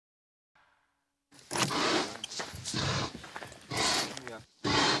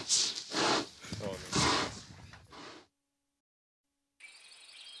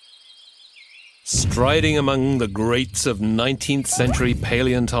Striding among the greats of 19th century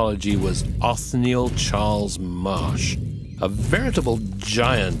paleontology was Othniel Charles Marsh, a veritable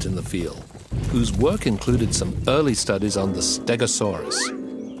giant in the field, whose work included some early studies on the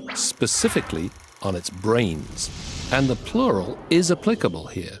Stegosaurus, specifically on its brains. And the plural is applicable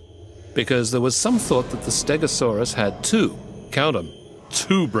here, because there was some thought that the Stegosaurus had two, count 'em,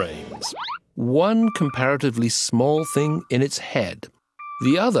 two brains. One comparatively small thing in its head,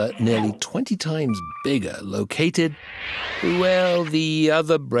 the other nearly 20 times bigger, located, well, the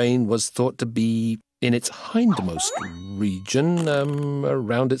other brain was thought to be in its hindmost region,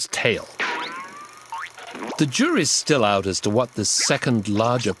 around its tail. The jury's still out as to what this second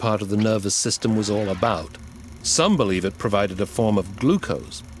larger part of the nervous system was all about. Some believe it provided a form of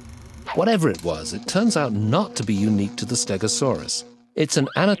glucose. Whatever it was, it turns out not to be unique to the Stegosaurus. It's an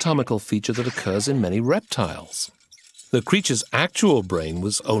anatomical feature that occurs in many reptiles. The creature's actual brain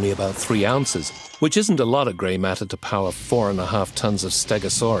was only about 3 ounces, which isn't a lot of gray matter to power 4.5 tons of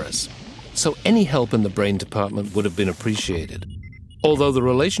Stegosaurus. So any help in the brain department would have been appreciated. Although the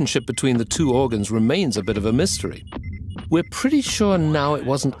relationship between the two organs remains a bit of a mystery. We're pretty sure now it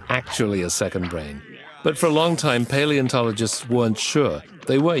wasn't actually a second brain. But for a long time, paleontologists weren't sure.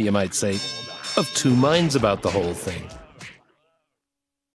 They were, you might say, of two minds about the whole thing.